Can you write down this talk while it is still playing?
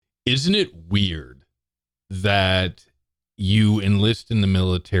Isn't it weird that you enlist in the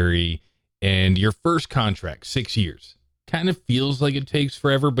military and your first contract, 6 years, kind of feels like it takes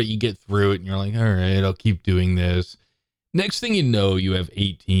forever, but you get through it and you're like, all right, I'll keep doing this. Next thing you know, you have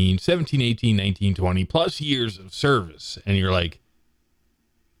 17, 18, 19, 20 plus years of service. And you're like,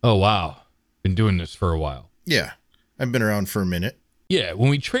 oh, wow, been doing this for a while. Yeah, I've been around for a minute. Yeah, when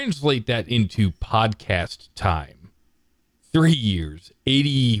we translate that into podcast time, 3 years,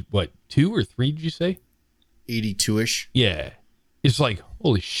 80, what, 2 or 3 did you say? 82-ish. Yeah. It's like,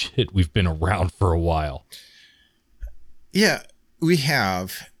 holy shit, we've been around for a while. Yeah, we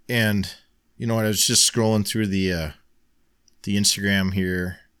have. And you know what? I was just scrolling through the Instagram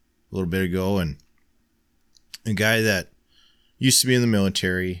here a little bit ago, and a guy that used to be in the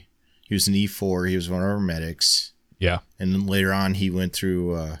military, he was an E4, he was one of our medics. Yeah. And then later on, he went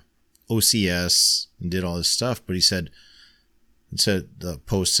through OCS and did all this stuff. But he said the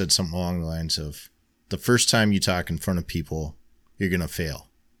post said something along the lines of, the first time you talk in front of people, you're going to fail.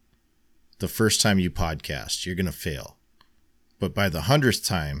 The first time you podcast, you're going to fail. But by the 100th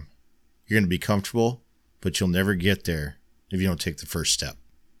time, you're going to be comfortable, but you'll never get there if you don't take the first step.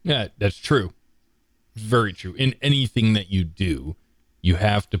 Yeah, that's true. Very true. In anything that you do, you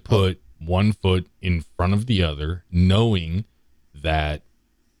have to put one foot in front of the other, knowing that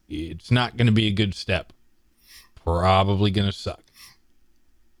it's not going to be a good step. Probably going to suck.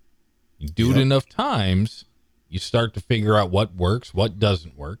 You do it enough times, you start to figure out what works, what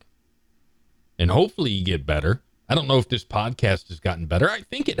doesn't work. And hopefully you get better. I don't know if this podcast has gotten better. I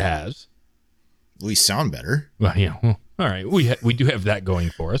think it has. We sound better. Well, yeah. Well, all right. We do have that going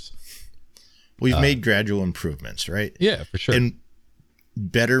for us. We've made gradual improvements, right? Yeah, for sure. And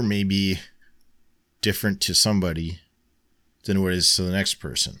better may be different to somebody than what it is to the next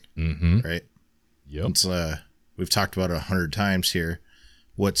person, right? Yep. It's, we've talked about 100 times here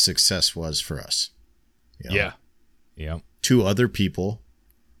what success was for us. You know? Yeah. Yeah. 2 other people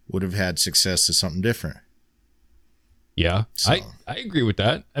would have had success to something different. Yeah. So. I agree with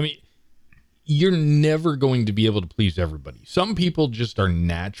that. I mean, you're never going to be able to please everybody. Some people just are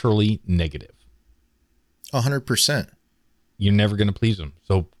naturally negative. 100%. You're never going to please them.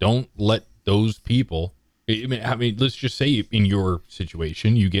 So don't let those people, I mean, let's just say in your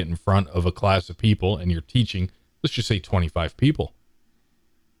situation, you get in front of a class of people and you're teaching, let's just say 25 people.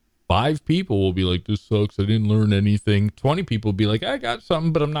 5 people will be like, this sucks, I didn't learn anything. 20 people will be like, I got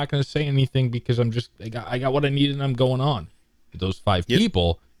something, but I'm not going to say anything because I got what I need and I'm going on. But those 5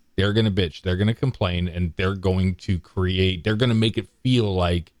 people, they're going to bitch, they're going to complain, and they're going to make it feel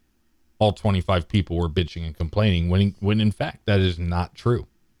like all 25 people were bitching and complaining when in fact that is not true.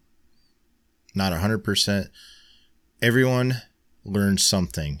 Not 100%. Everyone learns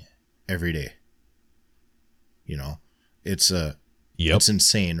something every day. You know, it's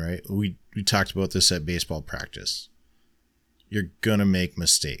insane, right? We talked about this at baseball practice. You're going to make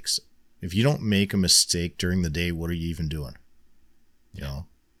mistakes. If you don't make a mistake during the day, what are you even doing? You know,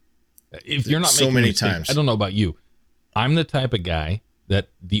 if you're not making mistakes, times. I don't know about you. I'm the type of guy that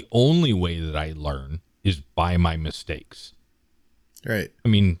the only way that I learn is by my mistakes. Right. I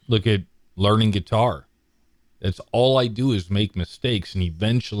mean, look at learning guitar. That's all I do is make mistakes, and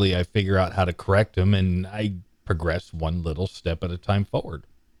eventually I figure out how to correct them, and I progress one little step at a time forward.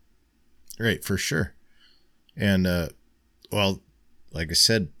 Right, for sure. And, well, like I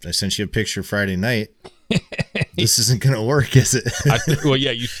said, I sent you a picture Friday night. This isn't going to work, is it? Well,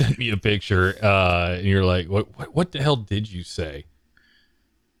 yeah, you sent me a picture, and you're like, what the hell did you say?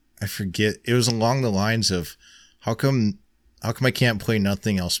 I forget. It was along the lines of, how come I can't play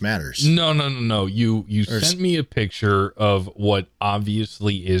Nothing Else Matters? No. You sent me a picture of what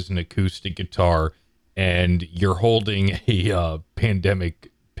obviously is an acoustic guitar, and you're holding a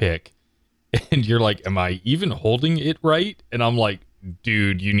pandemic pick, and you're like, am I even holding it right? And I'm like,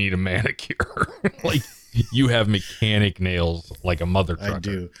 dude, you need a manicure. Like, you have mechanic nails like a mother trucker. I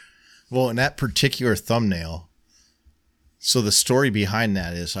do. Well, in that particular thumbnail, so the story behind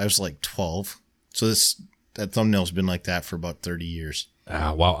that is I was like 12. So that thumbnail's been like that for about 30 years.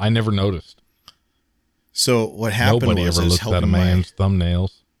 Ah, wow. I never noticed. So what happened Nobody was ever looks at a man's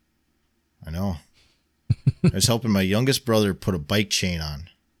thumbnails. I know. I was helping my youngest brother put a bike chain on.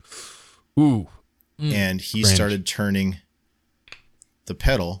 Ooh. And he cringe. started turning the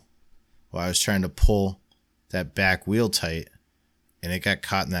pedal while I was trying to pull that back wheel tight, and it got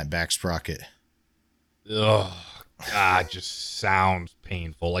caught in that back sprocket. Ugh. God, just sounds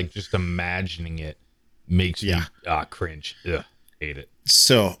painful. Like, just imagining it makes me cringe. Ugh, hate it.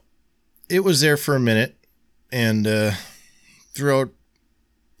 So it was there for a minute, and throughout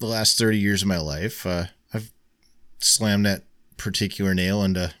the last 30 years of my life, I've slammed that particular nail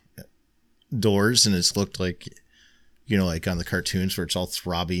into doors, and it's looked like, like on the cartoons where it's all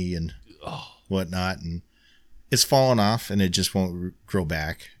throbby and whatnot, and it's fallen off and it just won't grow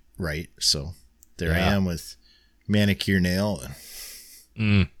back right. So there I am with manicure nail.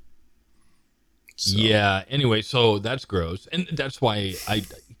 So. Yeah. Anyway, so that's gross, and that's why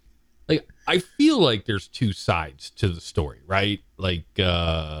I feel like there's two sides to the story, right? Like,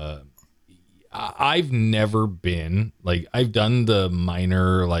 I've never been I've done the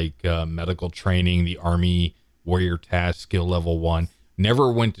minor medical training, the Army Warrior Task Skill Level 1.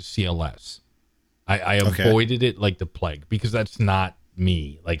 Never went to CLS. I avoided it like the plague because that's not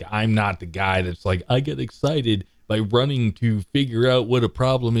me. Like, I'm not the guy that's like, I get excited by running to figure out what a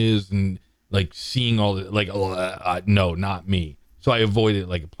problem is and seeing all the no, not me. So I avoided it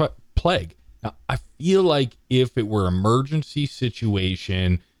like a plague. Now, I feel like if it were emergency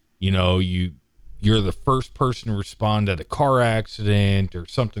situation, you're the first person to respond at a car accident or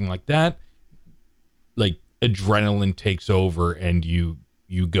something like that, adrenaline takes over and you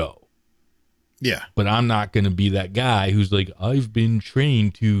go. Yeah. But I'm not going to be that guy who's like, I've been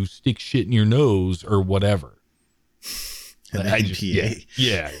trained to stick shit in your nose or whatever.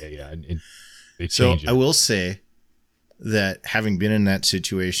 Yeah. So I will say that having been in that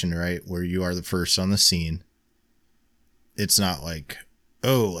situation, right, where you are the first on the scene, it's not like,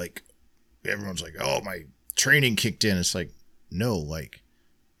 everyone's like, oh, my training kicked in. It's like, no,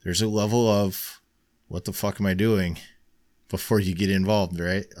 there's a level of what the fuck am I doing before you get involved,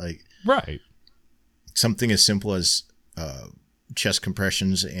 right? Right. Something as simple as chest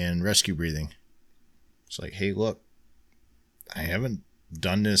compressions and rescue breathing. It's like, hey, look, I haven't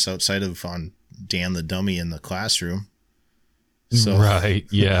done this outside of on Dan the Dummy in the classroom. So right.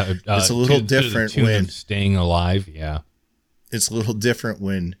 Yeah. It's a little different when staying alive. Yeah. It's a little different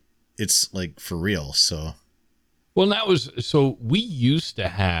when it's for real. So, well, we used to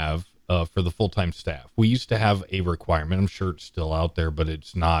have, for the full-time staff, we used to have a requirement. I'm sure it's still out there, but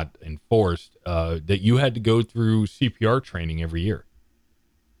it's not enforced, that you had to go through CPR training every year.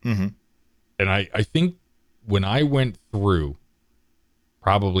 Mm-hmm. And I think when I went through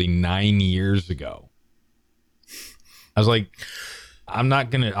probably 9 years ago, I was like, I'll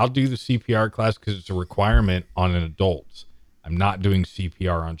do the CPR class because it's a requirement on an adult. I'm not doing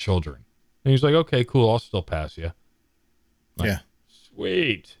CPR on children. And he's like, okay, cool. I'll still pass you. Yeah.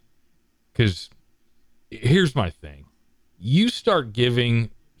 Sweet. Because here's my thing. You start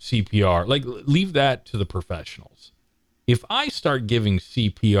giving CPR, leave that to the professionals. If I start giving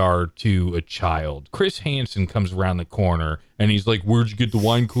CPR to a child, Chris Hansen comes around the corner and he's like, where'd you get the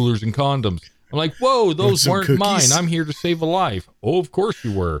wine coolers and condoms? I'm like, whoa, those weren't cookies? mine. I'm here to save a life. Oh, of course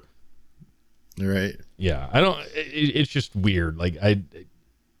you were. Right. Yeah. It's just weird.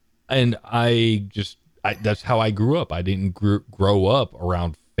 That's how I grew up. I didn't grow up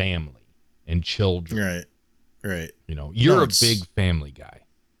around family and children. Right. You're a big family guy.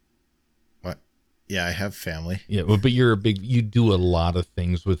 What? Yeah, I have family. Yeah, but you do a lot of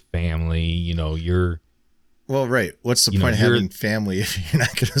things with family. You're. Well, right. What's the point of having family if you're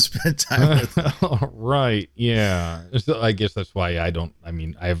not going to spend time with them? Right. Yeah. So I guess that's why I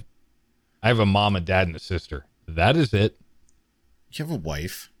have a mom, a dad, and a sister. That is it. You have a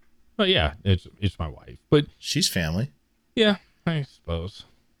wife. Oh yeah, it's my wife, but she's family. Yeah, I suppose.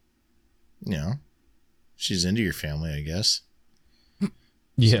 She's into your family, I guess.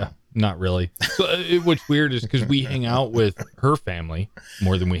 Yeah, not really. So, what's weird is because we hang out with her family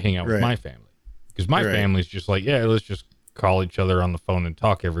more than we hang out with my family. Because my family's just like, yeah, let's just call each other on the phone and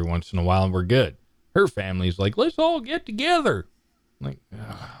talk every once in a while and we're good. Her family's like, let's all get together. I'm like,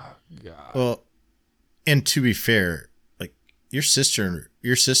 oh, God. Well, and to be fair, your sister's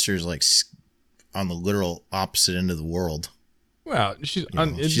on the literal opposite end of the world. Well, she's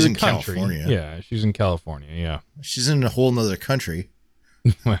in California. Yeah, she's in California. Yeah, she's in a whole nother country.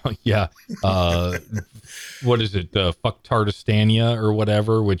 Well, yeah. What is it? Fucktardistania or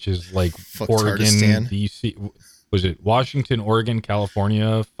whatever, which is Oregon, D.C. Was it Washington, Oregon,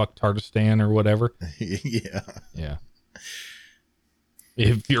 California, Fucktardistan or whatever? Yeah. Yeah.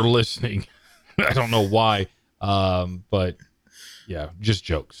 If you're listening, I don't know why, but yeah, just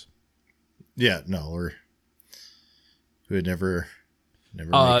jokes. Yeah, no, we would never make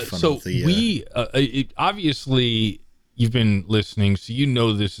fun of the... obviously, you've been listening, so you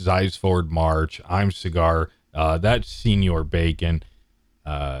know this is Eyes Forward March. I'm Cigar. That's Senor Bacon.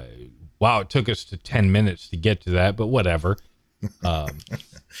 Wow, it took us to 10 minutes to get to that, but whatever.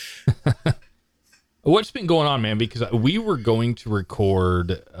 What's been going on, man? Because we were going to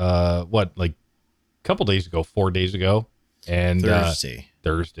record, a couple days ago, 4 days ago. And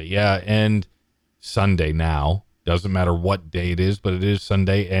Thursday, yeah, and Sunday now. Doesn't matter what day it is, but it is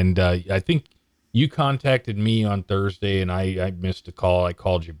Sunday. And I think you contacted me on Thursday, and I missed a call. I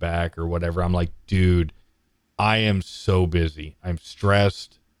called you back or whatever. I'm like, dude, I am so busy. I'm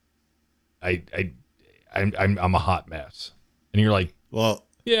stressed. I'm a hot mess. And you're like, well,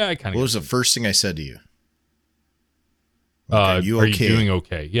 yeah, I kind of. What was the first thing I said to you? Are you doing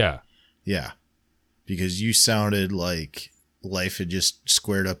okay? Yeah. Yeah. Because you sounded like life had just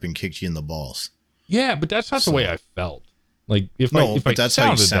squared up and kicked you in the balls. Yeah, but that's not the way I felt. Like if I that's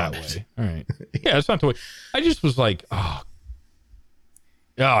how you sounded that way. All right. Yeah, that's not the way. I just was like, oh,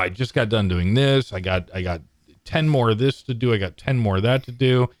 I just got done doing this. I got 10 more of this to do. I got 10 more of that to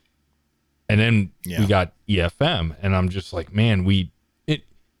do. And then we got EFM, and I'm just like, man,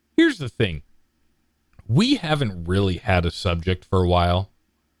 here's the thing. We haven't really had a subject for a while.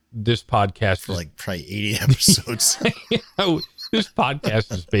 This podcast for like probably 80 episodes. This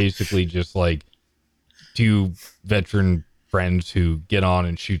podcast is basically just like two veteran friends who get on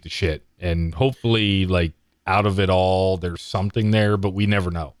and shoot the shit, and hopefully like out of it all there's something there, but we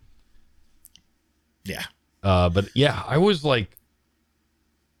never know. Yeah. But yeah, I was like,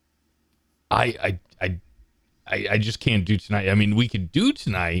 I just can't do tonight. I mean, we could do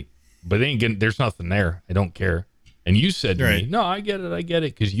tonight, but there's nothing there. I don't care. And you said to me, no, I get it.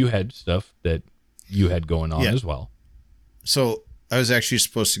 Because you had stuff that you had going on as well. So I was actually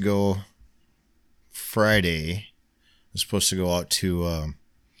supposed to go Friday. I was supposed to go out to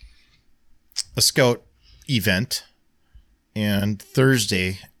a scout event. And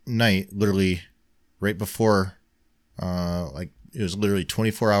Thursday night, literally right before, it was literally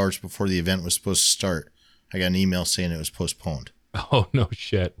 24 hours before the event was supposed to start, I got an email saying it was postponed. Oh, no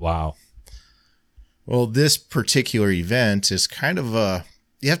shit. Wow. Well, this particular event is kind of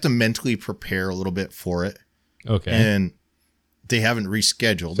you have to mentally prepare a little bit for it. Okay. And they haven't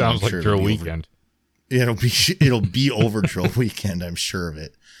rescheduled. Sounds like drill weekend. It'll be over drill weekend. I'm sure of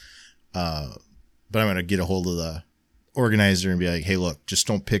it. But I'm going to get a hold of the organizer and be like, hey, look, just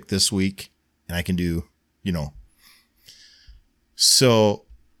don't pick this week and I can do, So,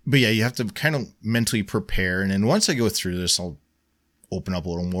 but yeah, you have to kind of mentally prepare. And then once I go through this, I'll open up a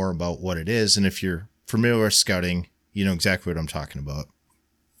little more about what it is. And if you're familiar with scouting, you know exactly what I'm talking about.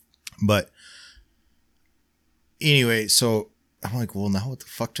 But anyway, so I'm like, well, now what the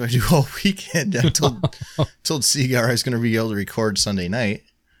fuck do I do all weekend? I told Seagar I was going to be able to record Sunday night.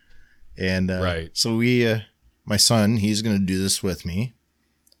 And so my son, he's going to do this with me,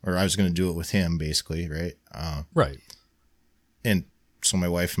 or I was going to do it with him basically. Right. Right. And so my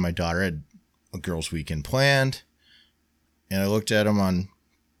wife and my daughter had a girls' weekend planned. And I looked at him on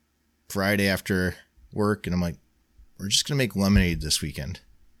Friday after work, and I'm like, we're just going to make lemonade this weekend.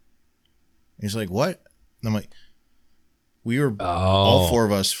 And he's like, what? And I'm like, all four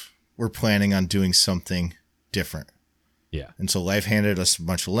of us were planning on doing something different. Yeah. And so life handed us a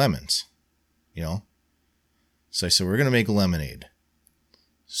bunch of lemons, So I said, we're going to make lemonade.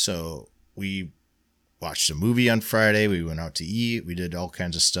 So we watched a movie on Friday. We went out to eat. We did all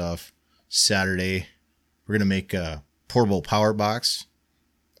kinds of stuff. Saturday, we're going to make a portable power box,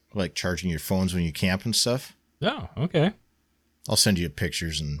 like charging your phones when you camp and stuff. Oh, okay. I'll send you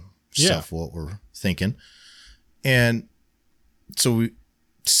pictures and stuff, what we're thinking. And so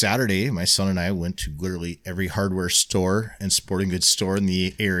Saturday, my son and I went to literally every hardware store and sporting goods store in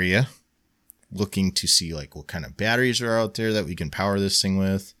the area, looking to see like what kind of batteries are out there that we can power this thing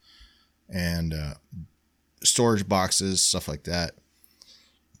with, and storage boxes, stuff like that.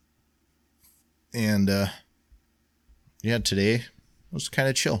 And today was kind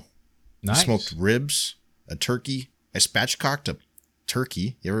of chill. Nice. Smoked ribs, a turkey. I spatchcocked a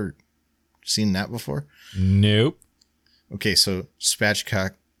turkey. You ever seen that before? Nope. Okay, so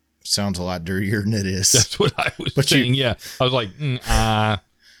spatchcock sounds a lot dirtier than it is. That's what I was saying. Yeah, I was like,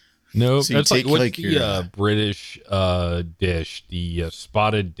 nope. So that's like what's like the British dish, the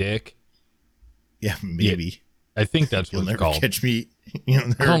spotted dick. Yeah, maybe. I think that's what it's called. You'll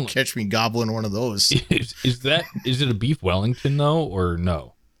never catch me gobbling one of those. Is it a beef Wellington though, or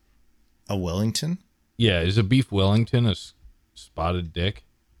no? A Wellington? Yeah, is a beef Wellington a spotted dick?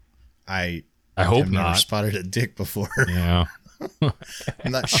 I hope I've not. Never spotted a dick before. Yeah.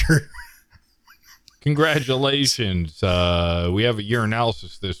 I'm not sure. Congratulations. We have a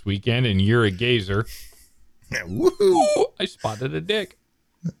urinalysis this weekend, and you're a gazer. Woohoo! I spotted a dick.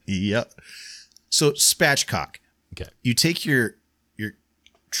 Yep. So spatchcock. Okay. You take your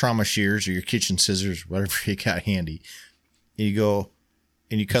trauma shears or your kitchen scissors, whatever you got handy, and you go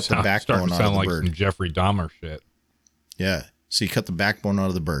and you cut the backbone out of the bird. Some Jeffrey Dahmer shit. Yeah. So you cut the backbone out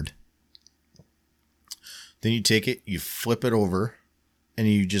of the bird. Then you take it, you flip it over, and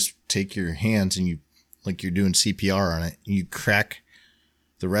you just take your hands and you like you're doing CPR on it. You crack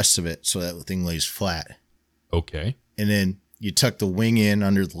the rest of it so that thing lays flat. Okay. And then you tuck the wing in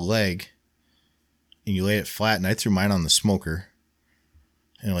under the leg and you lay it flat. And I threw mine on the smoker.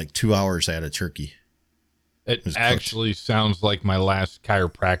 In like 2 hours, I had a turkey. It actually sounds like my last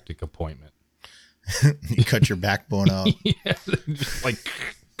chiropractic appointment. You cut your backbone out. Yeah, just like,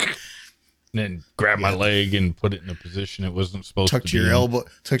 and then grab my leg and put it in a position it wasn't supposed to be. Your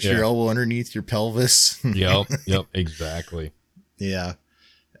elbow underneath your pelvis. Yep, exactly. Yeah.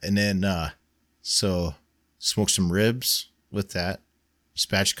 And then, so smoked some ribs with that,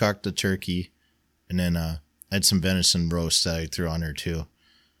 spatchcocked the turkey, and then I had some venison roast that I threw on there too.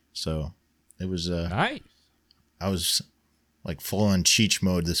 So it was nice. I was like full on Cheech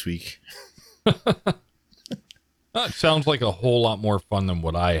mode this week. It sounds like a whole lot more fun than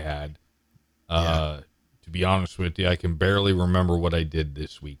what I had. To be honest with you, I can barely remember what I did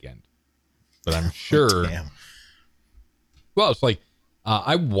this weekend, but I'm sure. Damn. Well, it's like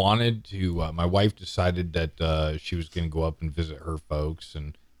I wanted to. My wife decided that she was going to go up and visit her folks,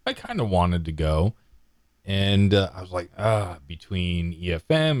 and I kind of wanted to go. And I was like, between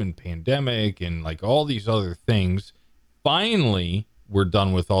EFM and pandemic and like all these other things, finally, we're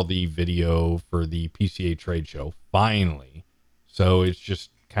done with all the video for the PCA trade show. Finally. So it's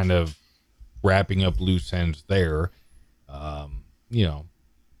just kind of wrapping up loose ends there.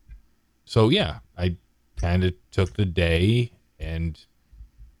 So yeah, I kind of took the day and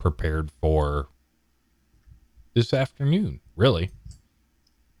prepared for this afternoon, really.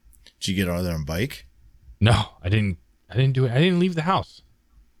 Did you get out of there on bike? No, I didn't do it. I didn't leave the house.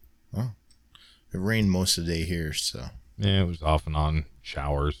 Oh, it rained most of the day here, so. Yeah, it was off and on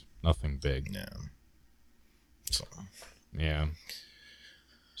showers. Nothing big. Yeah. So. Yeah.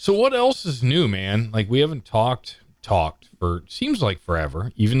 So what else is new, man? Like we haven't talked for seems like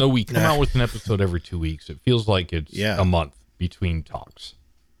forever. Even though we come out with an episode every 2 weeks, it feels like it's a month between talks.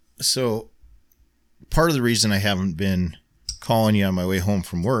 So part of the reason I haven't been calling you on my way home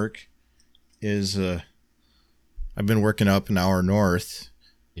from work is I've been working up an hour north.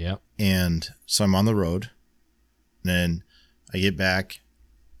 Yeah. And so I'm on the road. And then I get back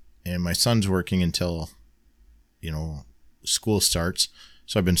and my son's working until, school starts.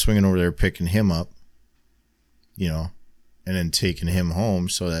 So I've been swinging over there, picking him up, and then taking him home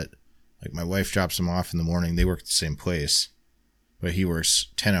so that like my wife drops him off in the morning. They work at the same place, but he works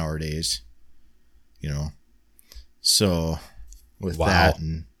 10-hour days, So with that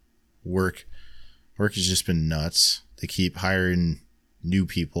and work has just been nuts. They keep hiring new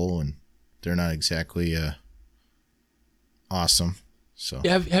people and they're not exactly awesome. So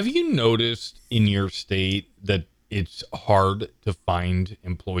have you noticed in your state that it's hard to find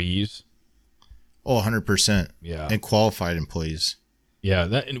employees? Oh, 100%. Yeah. And qualified employees.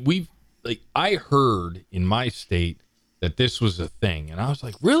 Yeah, I heard in my state that this was a thing, and I was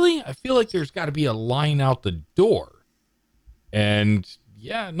like, really? I feel like there's got to be a line out the door. And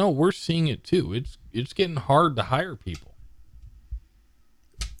yeah, no, we're seeing it too. It's getting hard to hire people.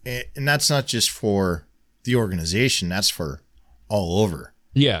 And that's not just for the organization, that's for all over.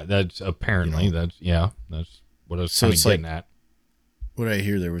 Yeah, that's apparently that's what I was kind of getting at. What I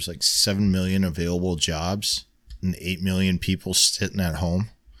hear, there was like 7 million available jobs and 8 million people sitting at home.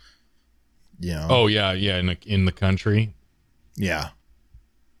 Oh yeah, in the country. Yeah.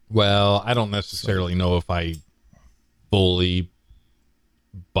 Well, I don't necessarily know if I fully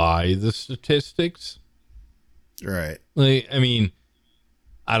buy the statistics. Right. Like, I mean,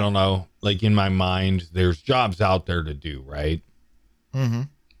 I don't know. Like in my mind, there's jobs out there to do, right? Mm-hmm.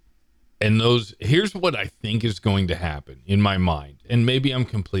 And here's what I think is going to happen in my mind, and maybe I'm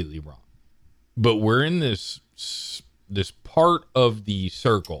completely wrong, but we're in this part of the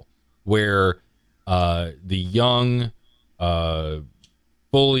circle where the young,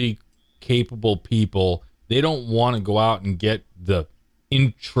 fully capable people, they don't want to go out and get the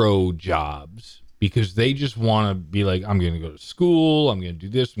intro jobs because they just want to be like, I'm going to go to school, I'm going to do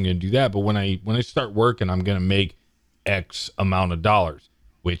this, I'm going to do that. But when I start working, I'm going to make X amount of dollars,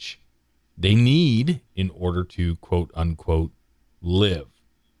 which they need in order to quote unquote live.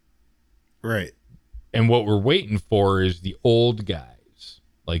 Right. And what we're waiting for is the old guys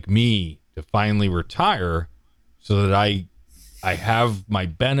like me to finally retire so that I have my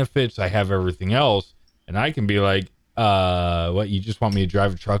benefits, I have everything else, and I can be like, what, you just want me to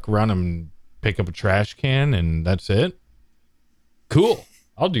drive a truck around and pick up a trash can and that's it? Cool.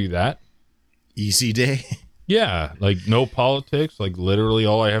 I'll do that. Easy day. Yeah, like no politics. Like literally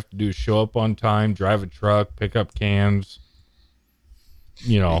all I have to do is show up on time, drive a truck, pick up cans.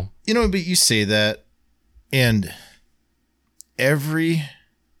 But you say that, and every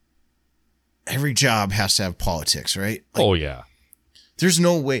every job has to have politics, right? Like, Oh yeah. there's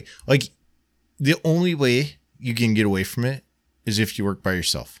no way. Like, the only way you can get away from it is if you work by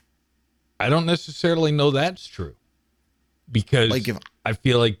yourself. I don't necessarily know that's true, because Like, if I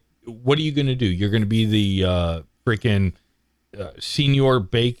feel like, what are you going to do? You're going to be the freaking Senior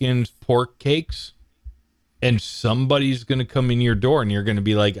Bacon's pork cakes, and somebody's going to come in your door, and you're going to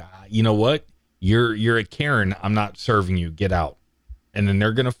be like, you know what? You're a Karen. I'm not serving you. Get out. And then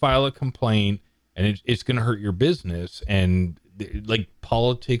they're going to file a complaint, and it's going to hurt your business. And like,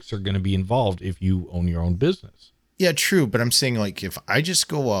 politics are going to be involved if you own your own business. yeah, true. But I'm saying, like, if I just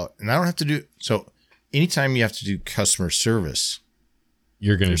go out and I don't have to do, so anytime you have to do customer service,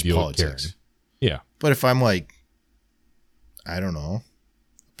 You're going to there's deal politics. with Karen. Yeah. But if I'm like, I don't know,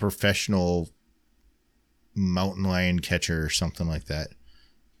 professional mountain lion catcher or something like that,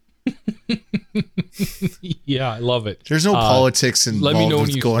 Yeah, I love it. there's no politics Let involved me know when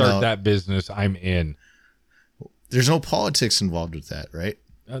with you going start out. that business. I'm in. There's no politics involved with that, right?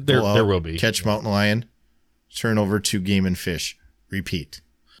 There Go out, will be. Catch mountain lion, turn over to game and fish, repeat.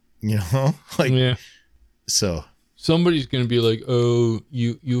 You know, like, Yeah. so Somebody's going to be like, "Oh,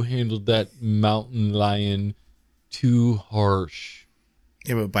 you handled that mountain lion too harsh."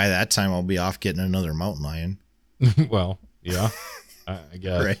 yeah. But by that time, I'll be off getting another mountain lion, Well, yeah, I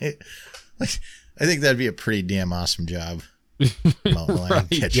guess. right? Like, I think that'd be a pretty damn awesome job, mountain lion Right,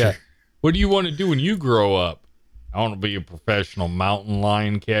 catcher. yeah. What do you want to do when you grow up? I want to be a professional mountain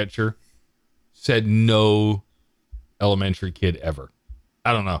lion catcher. Said no elementary kid ever.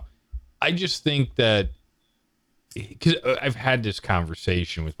 I don't know. I just think that, because I've had this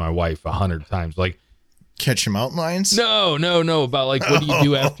conversation with my wife 100 times. Like, Catching mountain lions? no, about like, what do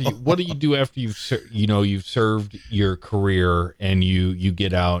you do after you've served your career, and you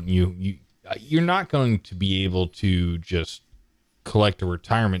get out, and you're not going to be able to just collect a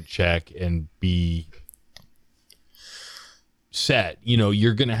retirement check and be set.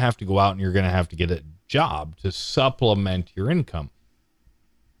 You're going to have to go out and you're going to have to get a job to supplement your income.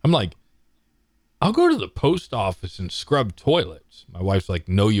 I'm like, I'll go to the post office and scrub toilets. My wife's like,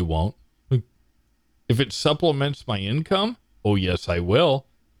 no, you won't. Like, if it supplements my income, oh yes, I will.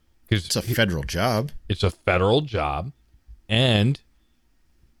 Because It's a federal job. it's a federal job, and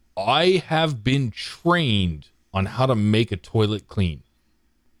I have been trained on how to make a toilet clean.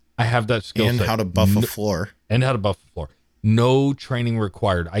 I have that skill And set. how to buff a floor. And how to buff the floor. No training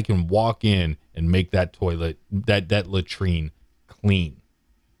required. I can walk in and make that toilet, that latrine clean.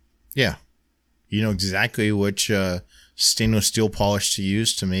 Yeah. You know exactly which stainless steel polish to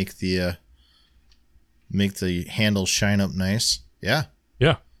use to make the handles shine up nice. Yeah.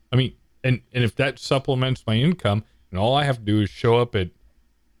 Yeah. I mean, and if that supplements my income, and all I have to do is show up at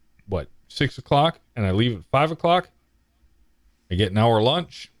 6:00, and I leave at 5:00, I get an hour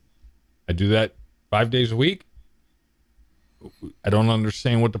lunch. I do that 5 days a week. I don't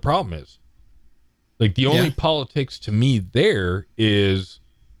understand what the problem is. Like, the only politics to me there is,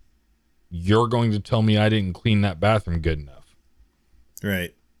 you're going to tell me I didn't clean that bathroom good enough.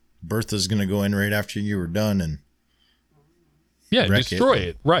 Right. Bertha's going to go in right after you were done and Yeah, wreck destroy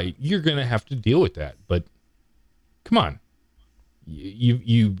it. Right. You're going to have to deal with that. But come on.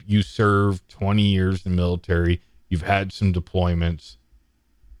 You served 20 years in the military. You've had some deployments.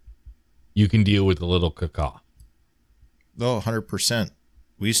 You can deal with a little caca. Oh, 100%.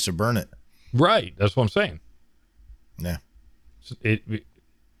 We used to burn it. Right. That's what I'm saying. Yeah.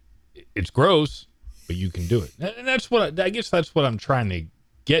 It's gross, but you can do it. And that's what I guess that's what I'm trying to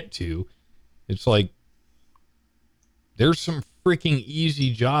get to. It's like, there's some freaking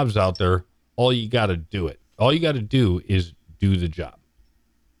easy jobs out there. All you got to do it. All you got to do is do the job.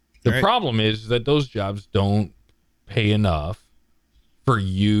 The problem is that those jobs don't pay enough for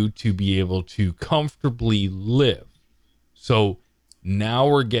you to be able to comfortably live. So now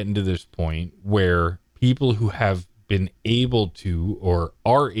we're getting to this point where people who have been able to or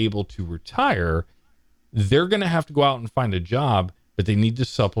are able to retire, they're going to have to go out and find a job, but they need to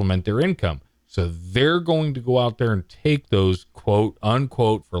supplement their income. So they're going to go out there and take those, quote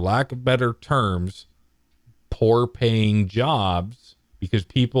unquote, for lack of better terms, poor paying jobs, because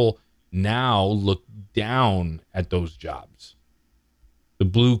people now look down at those jobs, the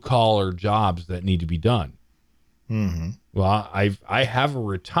blue collar jobs that need to be done. Mm-hmm. Well, I have a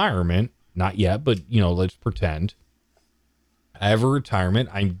retirement, not yet, but let's pretend I have a retirement.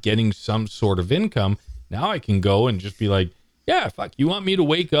 I'm getting some sort of income. Now I can go and just be like, yeah, fuck, you want me to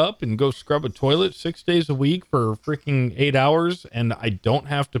wake up and go scrub a toilet 6 days a week for freaking 8 hours, and I don't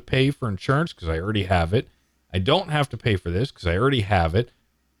have to pay for insurance because I already have it. I don't have to pay for this because I already have it.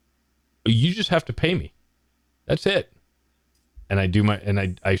 You just have to pay me. That's it.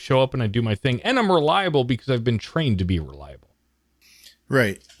 and I show up and I do my thing, and I'm reliable because I've been trained to be reliable.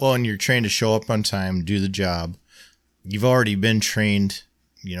 Right. Well, and you're trained to show up on time, do the job. You've already been trained,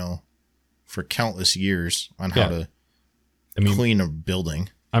 for countless years on how to clean a building.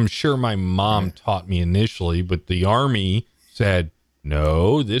 I'm sure my mom taught me initially, but the Army said,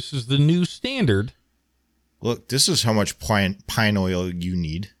 no, this is the new standard. Look, this is how much pine oil you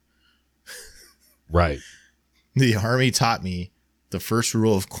need. Right. The Army taught me the first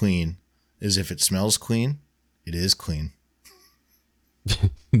rule of clean is if it smells clean, it is clean.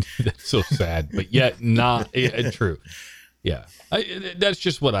 That's so sad, but yet not true. Yeah. That's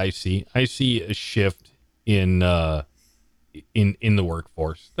just what I see. I see a shift in the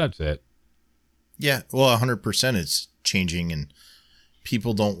workforce. That's it. Yeah. Well, 100% it's changing, and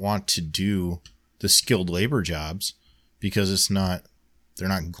people don't want to do the skilled labor jobs because they're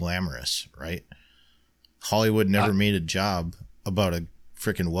not glamorous, right? Hollywood never made a job about a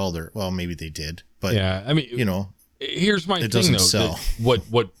freaking welder. Well, maybe they did, but yeah, I mean, here's my it thing doesn't though. sell.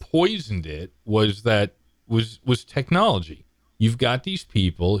 What poisoned it was technology. You've got these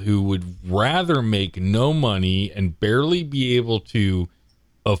people who would rather make no money and barely be able to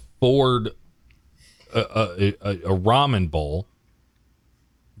afford a ramen bowl.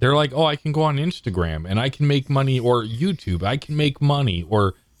 They're like, oh, I can go on Instagram and I can make money, or YouTube, I can make money,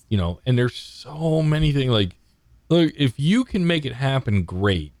 or, and there's so many things like, look, if you can make it happen,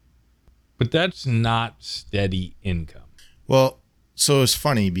 great. But that's not steady income. Well, so it's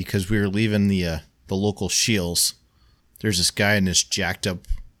funny because we were leaving the local Shields. There's this guy in this jacked up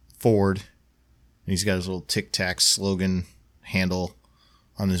Ford, and he's got his little Tic Tac slogan handle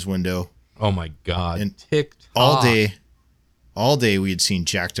on his window. Oh my God. And TikTok. All day we had seen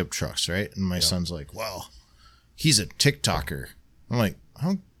jacked up trucks, right? And my son's like, well, he's a TikToker. I'm like, I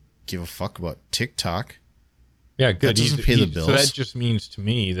don't give a fuck about TikTok. Yeah, good. That doesn't pay the bills. So that just means to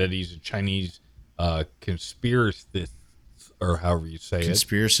me that he's a Chinese conspiracist, or however you say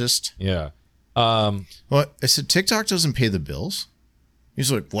Conspiracist? Yeah. Well, I said, TikTok doesn't pay the bills.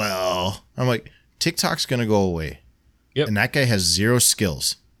 He's like, well, I'm like, TikTok's going to go away. Yep. And that guy has zero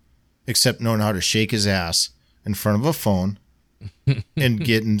skills except knowing how to shake his ass in front of a phone and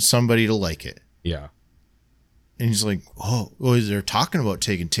getting somebody to like it. Yeah. And he's like, oh, well, they're talking about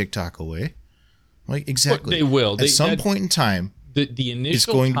taking TikTok away. I'm like, exactly. But they will. At some point in time, the initial it's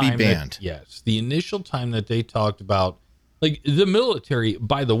going to be banned. Yes. The initial time that they talked about, like the military,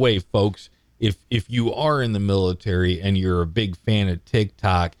 by the way, folks, if you are in the military and you're a big fan of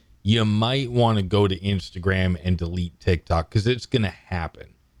TikTok, you might want to go to Instagram and delete TikTok because it's going to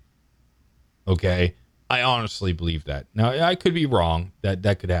happen. Okay? I honestly believe that. Now, I could be wrong.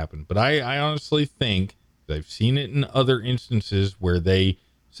 That could happen. But I honestly think, I've seen it in other instances where they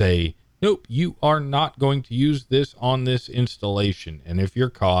say, nope, you are not going to use this on this installation. And if you're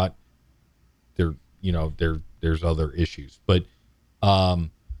caught, there's other issues. But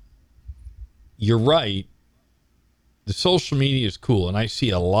you're right. The social media is cool. And I see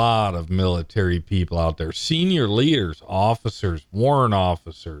a lot of military people out there, senior leaders, officers, warrant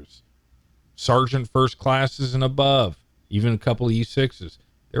officers, sergeant first classes and above, even a couple of E6s.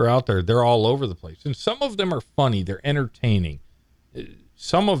 They're out there. They're all over the place. And some of them are funny. They're entertaining.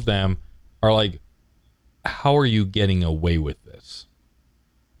 Some of them are like, how are you getting away with this?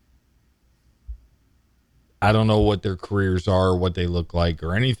 I don't know what their careers are, what they look like,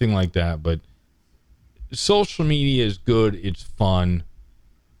 or anything like that, but social media is good. It's fun.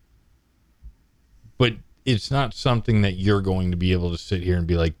 But it's not something that you're going to be able to sit here and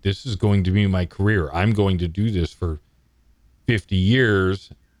be like, this is going to be my career. I'm going to do this for 50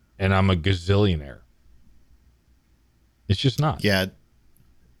 years and I'm a gazillionaire. It's just not. Yeah.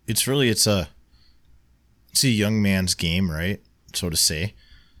 It's a young man's game, right? So to say,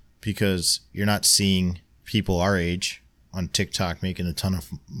 because you're not seeing people our age on TikTok making a ton of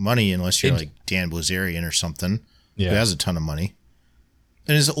money unless you're like Dan Blazarian or something who has a ton of money.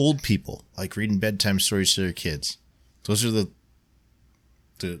 And it's old people like reading bedtime stories to their kids. Those are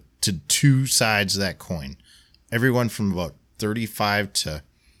the two sides of that coin. Everyone from about 35 to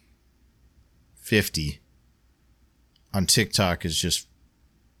 50 on TikTok is just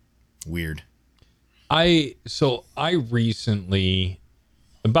weird. I recently,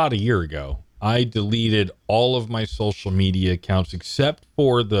 about a year ago, I deleted all of my social media accounts except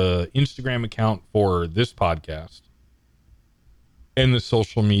for the Instagram account for this podcast and the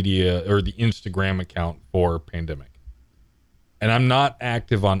social media or the Instagram account for Pandemic. And I'm not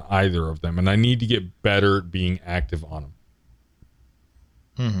active on either of them, and I need to get better at being active on them.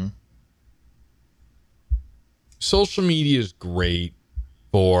 Mm-hmm. Social media is great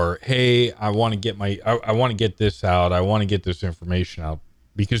for, hey, I want to get I want to get this out. I want to get this information out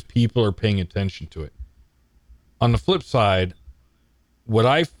because people are paying attention to it. On the flip side, what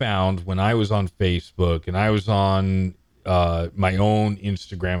I found when I was on Facebook and I was on my own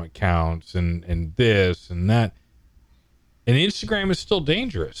Instagram accounts and this and that, and Instagram is still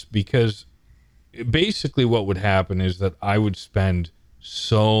dangerous because basically what would happen is that I would spend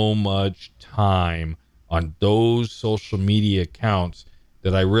so much time on those social media accounts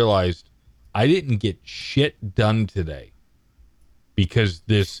that I realized I didn't get shit done today because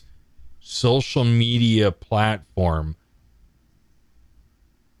this social media platform,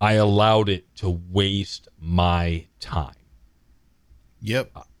 I allowed it to waste my time.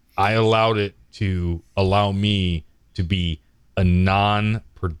 Yep. I allowed it to allow me to be a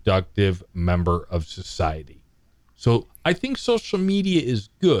non-productive member of society. So I think social media is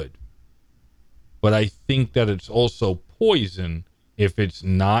good, but I think that it's also poison if it's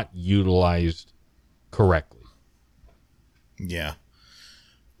not utilized correctly. Yeah.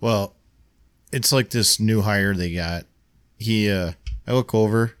 Well, it's like this new hire they got. I look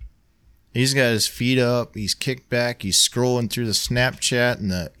over. He's got his feet up. He's kicked back. He's scrolling through the Snapchat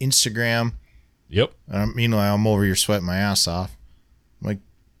and the Instagram. Yep. Meanwhile, I'm over here sweating my ass off. I'm like,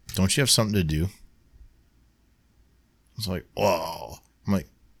 don't you have something to do? It's like, whoa. I'm like,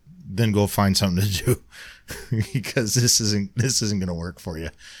 then go find something to do because this isn't going to work for you.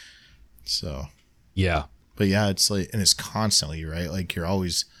 So, yeah. But yeah, it's like, and it's constantly, right? Like you're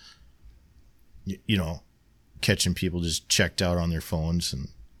always, catching people just checked out on their phones and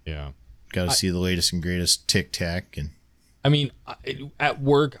got to see the latest and greatest tic-tac. And I mean, at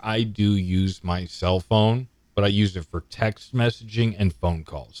work, I do use my cell phone, but I use it for text messaging and phone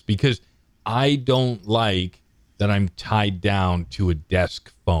calls because I don't like that I'm tied down to a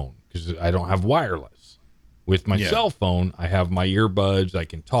desk phone because I don't have wireless. With my cell phone, I have my earbuds. I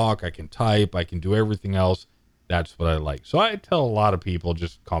can talk, I can type, I can do everything else. That's what I like. So I tell a lot of people,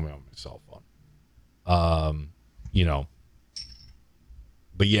 just call me on my cell phone.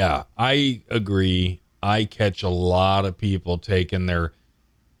 But yeah, I agree. I catch a lot of people taking their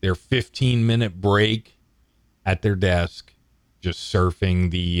 15-minute break at their desk, just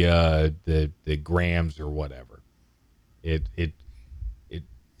surfing the grams or whatever.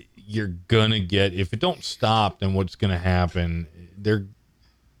 You're gonna get, if it don't stop, then what's gonna happen?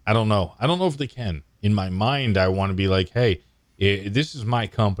 I don't know if they can. In my mind, I want to be like, hey, this is my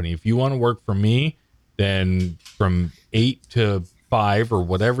company. If you want to work for me, then from 8 to 5 or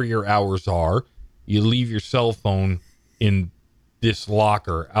whatever your hours are, you leave your cell phone in this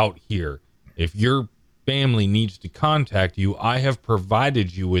locker out here. If your family needs to contact you, I have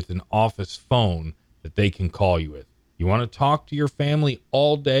provided you with an office phone that they can call you with. You want to talk to your family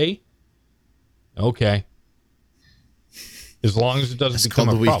all day? Okay. As long as it doesn't become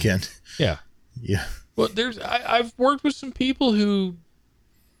a problem. Weekend. Yeah. Yeah. Well, I've worked with some people who,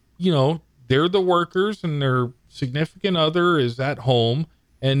 they're the workers and their significant other is at home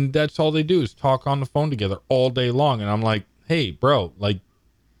and that's all they do is talk on the phone together all day long. And I'm like, hey, bro, like,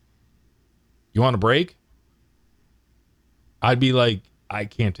 you want a break? I'd be like, I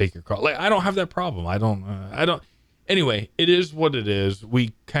can't take your call. Like, I don't have that problem. I don't. Anyway, it is what it is.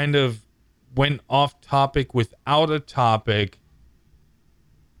 We kind of went off topic without a topic.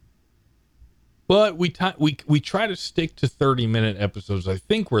 But we try to stick to 30-minute episodes. I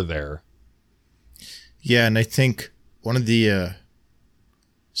think we're there. Yeah, and I think one of the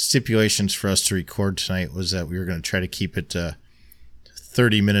stipulations for us to record tonight was that we were going to try to keep it to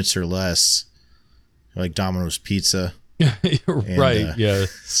 30 minutes or less, like Domino's Pizza. Right, yeah.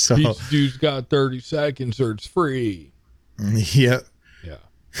 So, Pizza Dude's got 30 seconds or it's free. Yep. Yeah.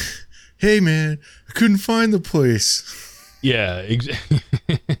 Hey, man, I couldn't find the place. Yeah, exactly.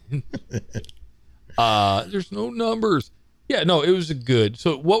 There's no numbers. Yeah, no, it was a good.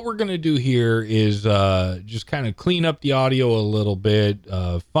 So what we're going to do here is just kind of clean up the audio a little bit,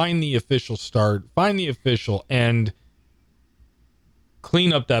 find the official start, find the official end,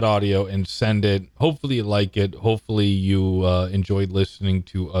 clean up that audio and send it. Hopefully you like it. Hopefully you enjoyed listening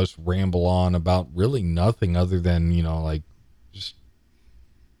to us ramble on about really nothing other than, just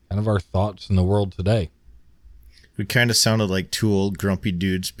kind of our thoughts in the world today. We kind of sounded like two old grumpy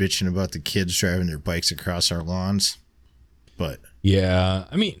dudes bitching about the kids driving their bikes across our lawns. But yeah,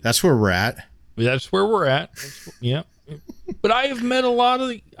 I mean, that's where we're at. That's where we're at. Yeah. But I've met a lot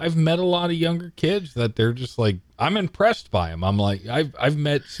of younger kids that they're just like, I'm impressed by them. I'm like, I've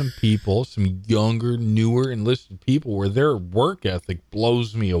met some people, some younger, newer enlisted people where their work ethic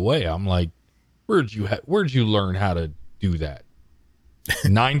blows me away. I'm like, where'd you learn how to do that?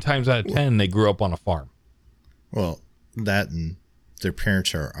 9 times out of 10, they grew up on a farm. Well, that and their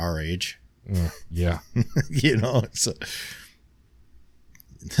parents are our age. Yeah. You know, it's if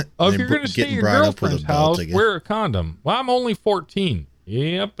you're going to stay at your girlfriend's house, wear a condom. Well, I'm only 14.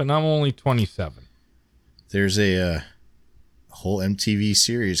 Yep, and I'm only 27. There's a whole MTV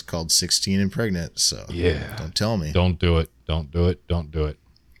series called 16 and Pregnant, so yeah. Don't tell me. Don't do it. Don't do it. Don't do it.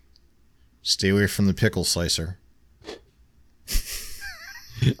 Stay away from the pickle slicer.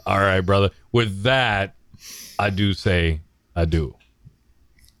 All right, brother. With that, I do say I do.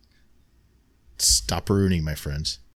 Stop ruining, my friends.